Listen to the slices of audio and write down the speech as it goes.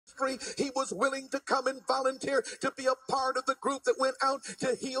ministry. He was willing to come and volunteer to be a part of the group that went out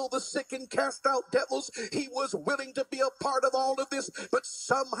to heal the sick and cast out devils. He was willing to be a part of all of this, but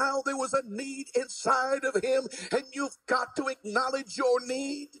somehow there was a need inside of him, and you've got to acknowledge your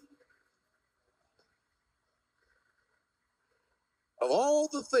need. Of all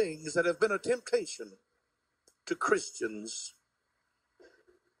the things that have been a temptation to Christians,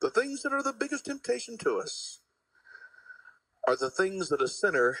 the things that are the biggest temptation to us are the things that a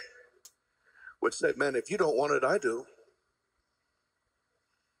sinner would say, man, if you don't want it, I do.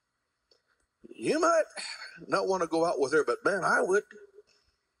 You might not want to go out with her, but man, I would.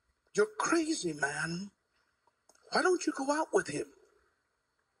 You're crazy, man. Why don't you go out with him?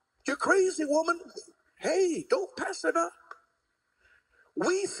 You're crazy, woman. Hey, don't pass it up.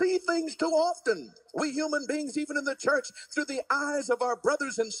 We see things too often, we human beings, even in the church, through the eyes of our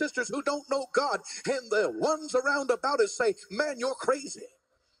brothers and sisters who don't know God. And the ones around about us say, man, you're crazy.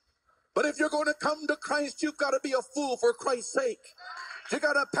 But if you're going to come to Christ, you've got to be a fool for Christ's sake. You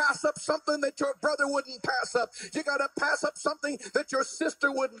got to pass up something that your brother wouldn't pass up. You got to pass up something that your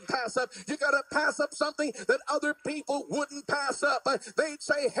sister wouldn't pass up. You got to pass up something that other people wouldn't pass up. They'd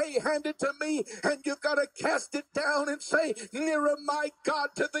say, hey, hand it to me. And you've got to cast it down and say, nearer my God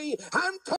to thee. I'm